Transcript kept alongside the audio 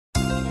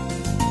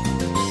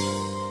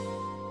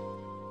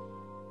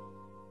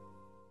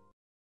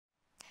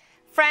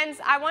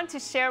Friends, I want to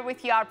share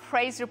with you our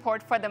praise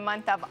report for the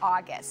month of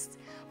August.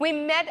 We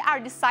met our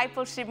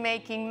discipleship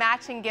making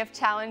matching gift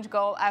challenge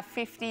goal of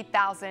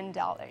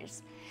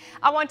 $50,000.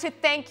 I want to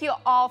thank you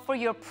all for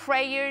your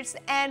prayers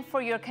and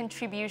for your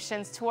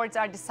contributions towards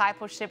our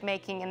discipleship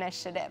making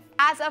initiative.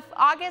 As of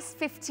August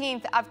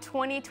 15th of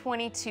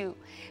 2022,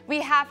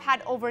 we have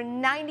had over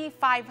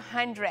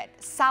 9,500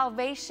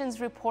 salvations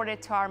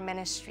reported to our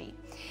ministry.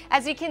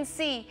 As you can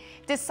see,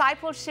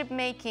 discipleship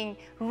making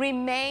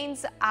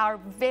remains our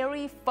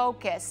very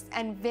focused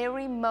and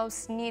very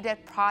most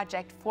needed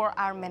project for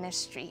our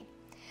ministry.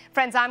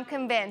 Friends, I'm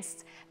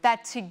convinced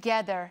that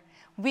together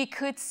we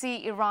could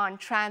see Iran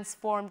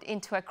transformed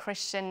into a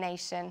Christian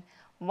nation,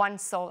 one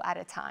soul at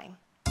a time.